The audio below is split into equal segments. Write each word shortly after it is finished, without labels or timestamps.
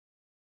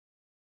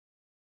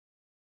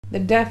The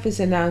death is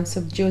announced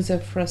of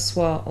Joseph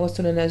Francois,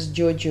 also known as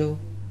Jojo,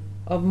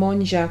 of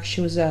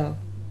Montjacques-Choiseul,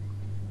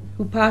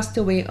 who passed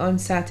away on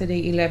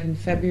Saturday, 11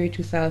 February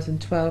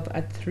 2012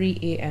 at 3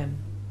 a.m.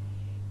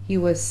 He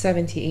was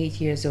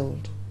 78 years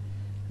old.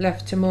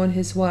 Left to mourn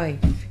his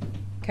wife,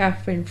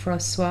 Catherine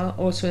Francois,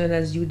 also known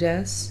as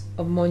Eudes,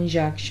 of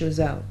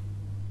Montjacques-Choiseul.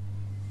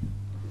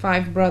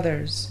 5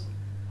 brothers: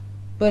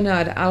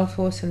 Bernard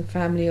Alphonse and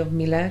family of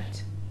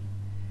Millet,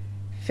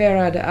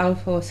 Ferrad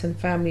Alphonse and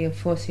family of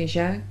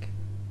Fossé-Jacques,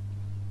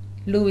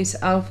 Louis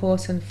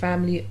Alphonse and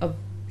family of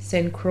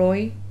Saint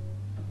Croix,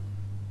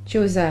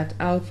 Josette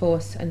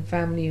Alphonse and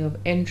family of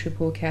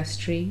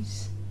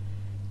Entrepot-Castries,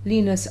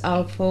 Linus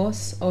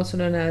Alphonse, also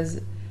known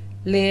as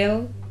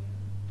Léal,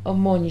 of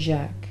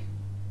Montjacques.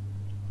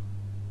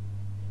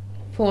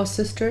 4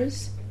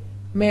 sisters: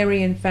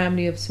 Mary and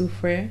family of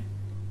Soufrière,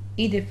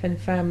 Edith and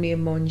family of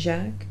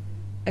Montjacques,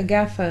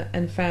 Agatha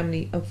and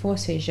family of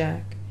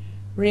Fossé-Jacques,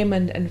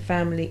 Raymond and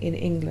family in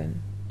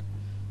England.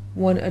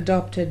 1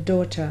 adopted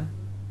daughter: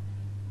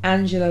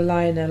 Angela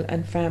Lionel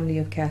and family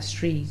of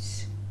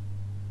Castries.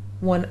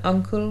 1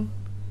 uncle: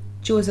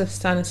 Joseph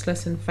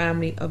Stanislas and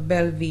family of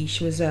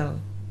Belleville-Choiseul.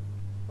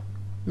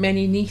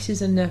 Many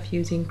nieces and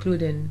nephews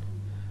including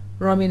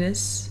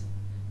Romanus,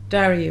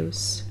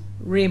 Darius,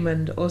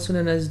 Raymond, also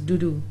known as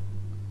Dudu.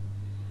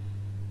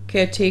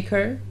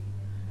 Caretaker: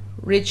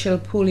 Rachel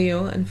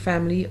Polio and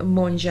family of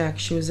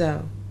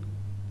Montjacques-Choiseul.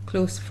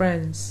 Close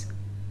friends: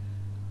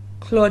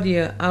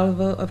 Claudia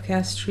Alva of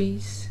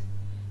Castries,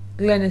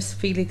 Glennis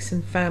Felix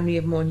and family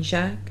of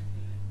Montjacques,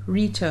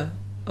 Rita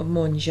of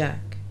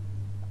Montjacques.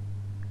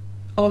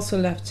 Also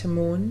left to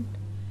mourn: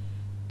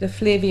 the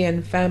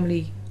Flavian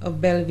family of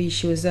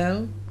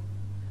Belleville-Choiseul,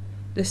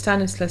 the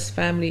Stanislas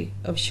family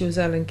of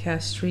Choiseul and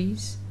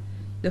Castries,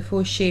 the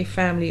Fauché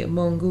family of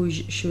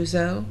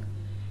Montgouge-Choiseul,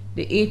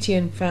 the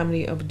Etienne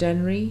family of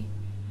Dunry,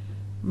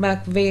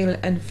 MacVale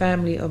and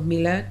family of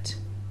Millet,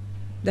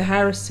 the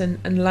Harrison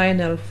and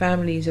Lionel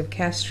families of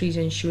Castries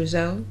and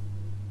Choiseul,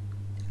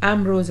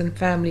 Ambrose and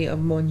family of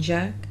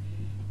Montjacques,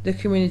 the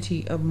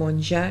community of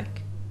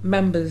Montjacques,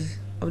 members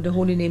of the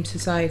Holy Name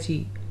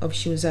Society of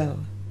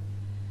Choiseul.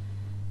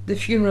 The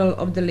funeral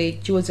of the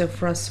late Joseph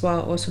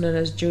Francois, also known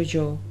as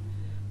Jojo,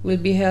 will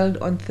be held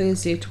on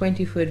Thursday,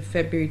 23rd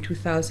February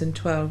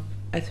 2012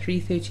 at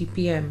 3:30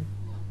 p.m.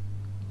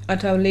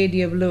 at Our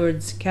Lady of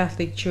Lourdes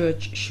Catholic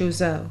Church,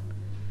 Choiseul.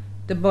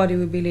 The body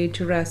will be laid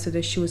to rest at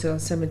the Choiseul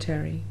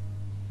Cemetery.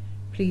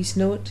 Please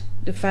note,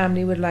 the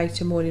family would like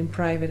to mourn in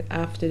private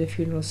after the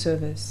funeral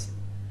service.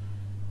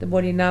 The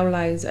body now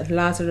lies at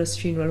Lazarus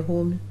Funeral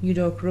Home, New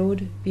Dock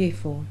Road,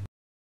 Beaufort.